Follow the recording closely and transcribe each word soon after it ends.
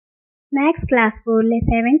Maths class 4-ലെ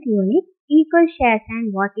 7th unit equal shares and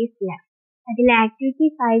what is left. അതിലെ activity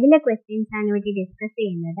 5-ലെ questions ആണ് ഇവിടെ discuss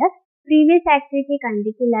ചെയ്യുന്നത്. Previous activity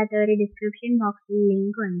കണ്ടിട്ടില്ലാത്തവർ description ബോക്സിൽ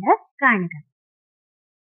link ഉണ്ട്, കാണുക.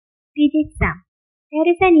 Digit sum. There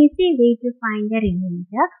is an easy way to find the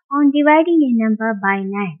remainder on dividing a number by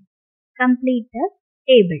 9. Complete the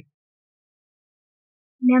table.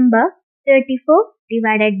 Number 34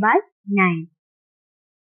 divided by 9.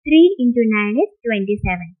 3 into 9 is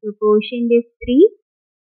 27. So quotient is 3.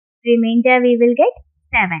 Remainder we will get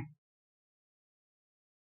 7.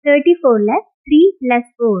 34-ലെ 3 plus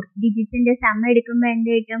 4 ഡിജിറ്റിന്റെ some എടുക്കുമ്പോൾ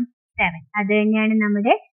എന്ത് കിട്ടും? 7. അത് തന്നെയാണ്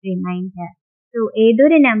നമ്മുടെ reminder. So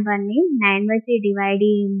ഏതൊരു നമ്പറിനെയും 9 വെച്ച് divide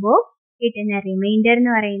ചെയ്യുമ്പോൾ കിട്ടുന്ന റിമൈൻഡർ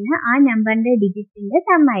എന്ന് പറയുന്ന ആ നമ്പറിന്റെ ഡിജിറ്റിന്റെ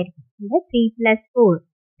സം ആയിരിക്കും. 3 plus 4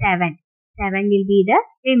 7. 7 will be the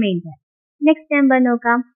remainder. Next number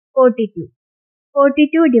നോക്കാം. 42.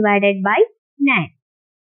 42 divided by 9.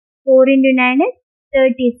 4 into 9 is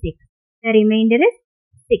 36. The remainder is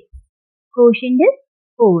 6. Quotient is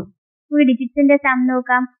 4. Two digits in the sum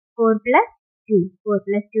നോക്കാം. 4 plus 2. 4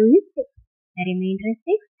 plus 2 is 6. The remainder is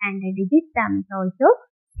 6 and the digit sum is also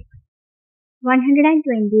 6.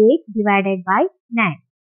 128 divided by 9.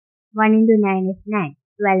 1 into 9 is 9.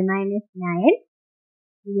 12 minus 9.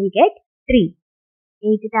 We will get 3.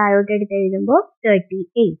 8 താഴോട്ട് എടുത്ത് എഴുതുമ്പോൾ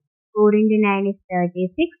 38. 4 into 9 is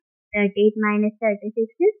 36. 38 minus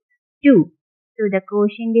 36 is 2. So the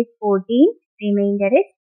quotient is 14. Remainder is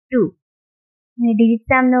 2. Digit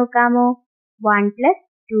sum നോക്കാമോ? 1 plus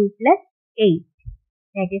 2 plus 8.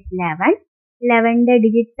 That is 11. 11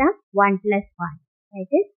 digit sum 1 plus 1.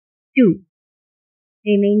 That is 2.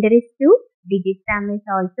 Remainder is 2. Digit sum is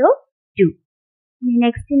also 2.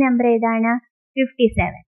 Next number ഏതാണ്?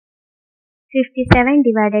 57. 57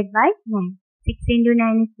 divided by 9. 6 into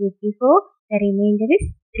 9 is 54. The remainder is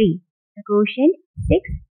 3. The quotient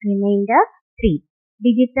 6. Remainder 3.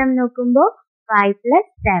 Digit sum നോക്കുമ്പോൾ 5 plus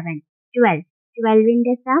 7. 12. 12 in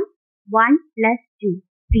the sum 1 plus 2.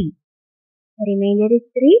 3. The remainder is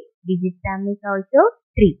 3. Digit sum is also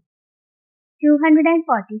 3.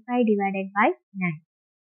 245 divided by 9.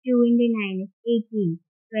 2 into 9 is 18.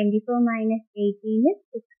 24 minus 18 is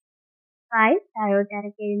 6. 5 താഴോട്ട്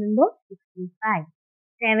ഇറക്കി എഴുതുമ്പോൾ 65.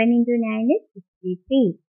 7 into 9 is 63.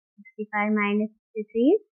 65 minus 63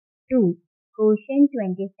 is 2. Quotient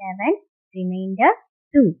 27. Remainder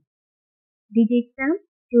 2. Digit sum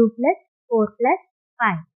 2 plus 4 plus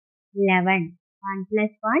 5. 11. 1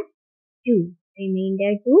 plus 1, 2.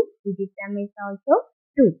 Remainder 2. Digit sum is also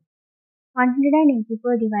 2.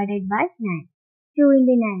 184 divided by 9. 2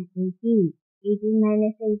 into 9, 18. 18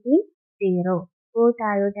 minus 18, 0. 4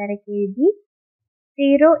 താഴോട്ട് ഇറക്കി എഴുതി.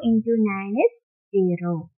 0 into 9 is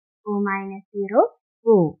 0. 4 minus 0,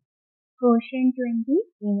 4. Quotient 20.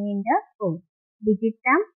 Remainder 4. Digit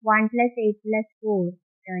sum 1 plus 8 plus 4,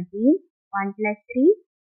 13. 1 plus 3,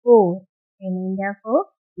 4. Remainder 4.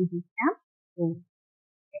 Digit sum 4.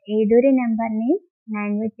 ഏതൊരു നമ്പറിനെയും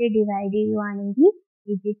 9 വെച്ച് divide ചെയ്യുവാണെങ്കിൽ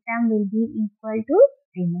digit some will be equal to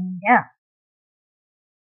remainder.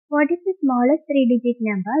 What is the smallest 3-digit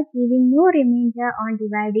number giving no remainder on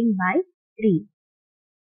dividing by 3?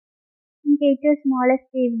 നമുക്ക് ഏറ്റവും smallest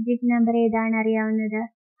 3-digit number ഏതാണ് അറിയാവുന്നത്?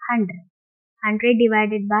 100. 100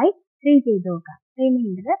 divided by 3 ചെയ്ത് നോക്കാം.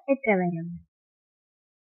 Reminder എത്ര വരും?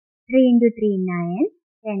 3 into 3 9.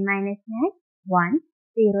 10 minus 9 1.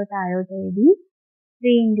 0 താഴോട്ട് എഴുതി.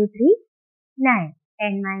 3 into 3 9.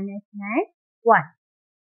 10 minus 9 1.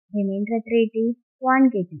 റിമൈൻഡർ എത്ര കിട്ടി?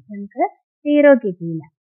 1 കിട്ടി. നമുക്ക് 0 കിട്ടിയില്ല.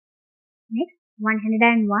 നെക്സ്റ്റ്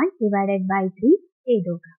 101 divided by 3 ചെയ്ത്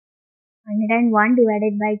നോക്കാം. 101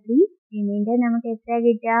 divided by 3 റിമൈൻഡർ നമുക്ക് എത്ര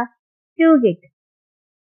കിട്ടുക? 2 കിട്ടും.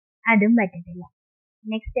 അതും പറ്റത്തില്ല.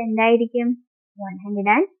 നെക്സ്റ്റ് എന്തായിരിക്കും?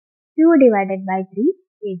 102 divided by 3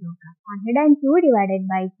 ചെയ്ത് നോക്കാം. 102 divided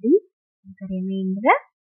by 3 നമുക്ക് റിമൈൻഡർ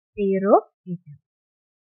 0 കിട്ടും.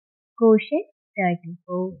 Quotient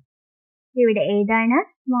 34. ഇവിടെ ഏതാണ്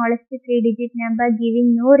smallest 3-digit number giving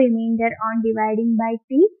no remainder on dividing by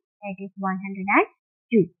 3? That is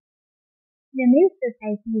 102. The milk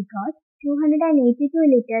society got 282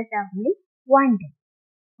 liters of milk one day.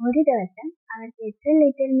 ഒരു ദിവസം അവർക്ക് എത്ര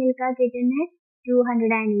ലിറ്റർ മിൽക്കാ കിട്ടുന്നത്?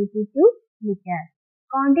 282 liters.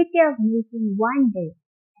 Quantity of milk in one day,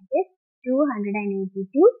 that is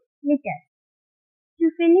 282 liters. To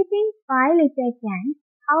fill it in 5-liter cans,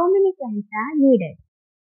 how many cans are needed?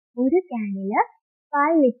 ഒരു ക്യാനിൽ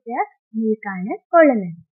 5 litre milk ആണ്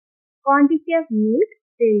കൊള്ളുന്നത്. Quantity of milk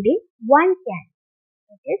filled in 1 can,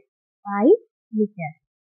 that is 5 liters.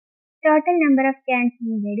 Total number of cans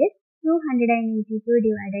needed is 282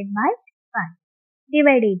 divided by 5.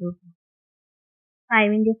 Divide ചെയ്തു.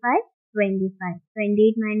 5 into 5, 25.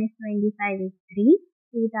 28 minus 25 is 3.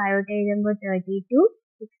 2 താഴോട്ട് എഴുതുമ്പോൾ 32.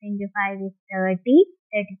 6 into 5 is 30.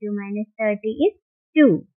 32 minus 30 is 2.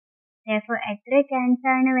 Therefore, എത്ര cans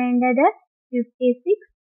ആണ് വേണ്ടത്? 56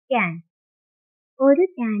 cans. ഒരു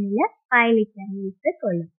ക്യാനിൽ 5 ലിറ്റർ മിൽക്ക്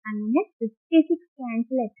കൊള്ളും. അങ്ങനെ 56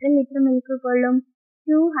 ക്യാൻസിൽ എത്ര ലിറ്റർ മിൽക്ക് കൊള്ളും?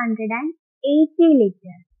 280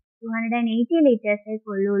 ലിറ്റർ. 280 ലിറ്റേഴ്സേ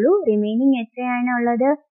കൊള്ളുള്ളൂ. റിമൈനിങ് എത്രയാണ് ഉള്ളത്?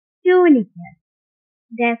 2 litre.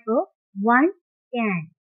 Therefore, 1 can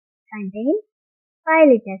contains 5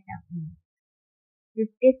 liters of milk.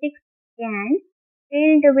 56 cans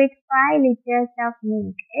filled with 5 liters of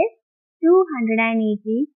milk is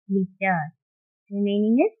 280 liters.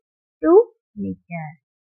 Remaining is 2 liters.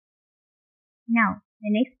 Now,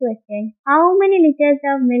 the next question. How many liters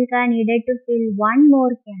of milk are needed to fill one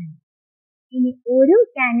more can? ഇനി ഒരു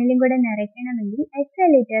ക്യാനിലും കൂടെ നിറയ്ക്കണമെങ്കിൽ എത്ര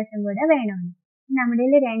ലിറ്റേഴ്സും കൂടെ വേണമെന്ന്. നമ്മുടെ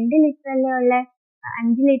 2 litre അല്ലേ ഉള്ള,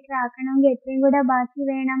 5 litre ആക്കണമെങ്കിൽ എത്രയും കൂടെ ബാക്കി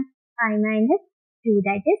വേണം? 5 minus 2,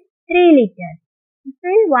 that is 3 liters. To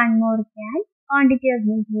fill one more can, quantity of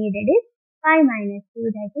milk needed is 5 minus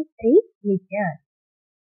 2, that is 3 liters.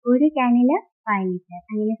 ഒരു ക്യാനിൽ 5 ലിറ്റർ.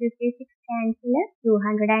 അങ്ങനെ 56 ക്യാൻസിൽ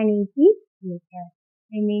 280 ലിറ്റർ.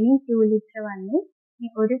 റിമൈനിങ് 2 ലിറ്റർ വന്നു. ഇനി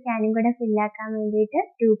ഒരു ക്യാനും കൂടെ ഫില്ലാക്കാൻ വേണ്ടിയിട്ട്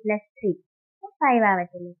 2 plus 3. 5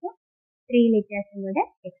 ആവത്തിലേക്ക് 3 ലിറ്റേഴ്സും കൂടെ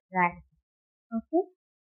എക്സ്ട്രാ ആയിരിക്കും. Okay.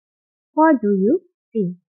 What do you see?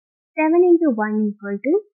 7 into 1 equal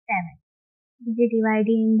to 7. ഇത് ഡിവൈഡ്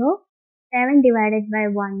ചെയ്യുമ്പോൾ 7 divided by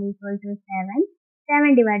 1 equal to 7.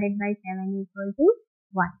 7 divided by 7 equal to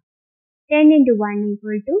 1. 10 into 1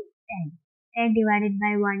 equal to 10. 10 divided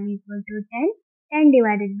by 1 equal to 10. 10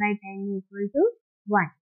 divided by 10 equal to 1.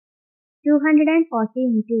 240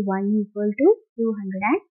 into 1 equal to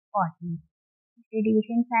 240.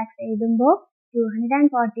 Division facts എഴുതുമ്പോൾ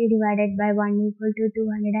 240 divided by 1 equal to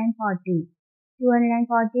 240.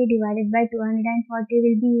 240 divided by 240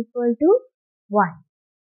 will be equal to 1.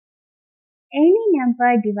 Any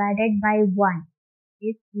number divided by 1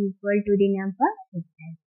 is equal to the number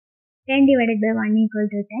itself. 10 divided by 1 equal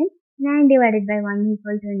to 10. 9 divided by 1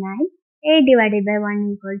 equal to 9. 8 divided by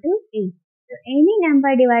 1 equal to 8. So any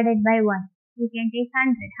number divided by 1, you can take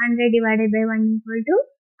 100. 100 divided by 1 equal to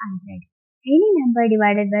 100. Any number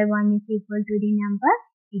divided by 1 is equal to the number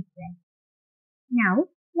itself. Now,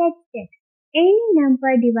 let's check. Any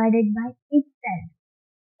number divided by itself,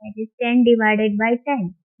 that is 10 divided by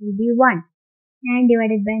 10, will be 1. 9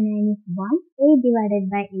 divided by 9 is 1. 8 divided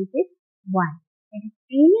by 8 is 1. That is,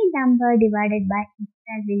 any number divided by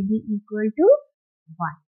itself will be equal to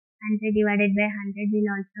 1. 100 divided by 100 will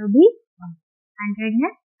also be 1. 100 ന്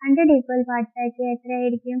 100 equal parts ആക്കി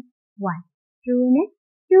എത്രയായിരിക്കും? 1. 2 ന്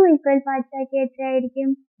 2 equal parts ആക്കി എത്രയായിരിക്കും?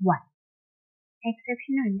 1.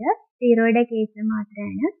 Exception ഉണ്ട്. 0യുടെ case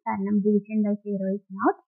മാത്രമാണ്. കാരണം division by 0 is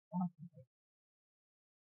not possible.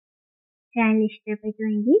 Channel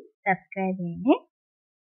ഇഷ്ടപ്പെട്ടുവെങ്കിൽ സബ്സ്ക്രൈബ് ചെയ്യണേ.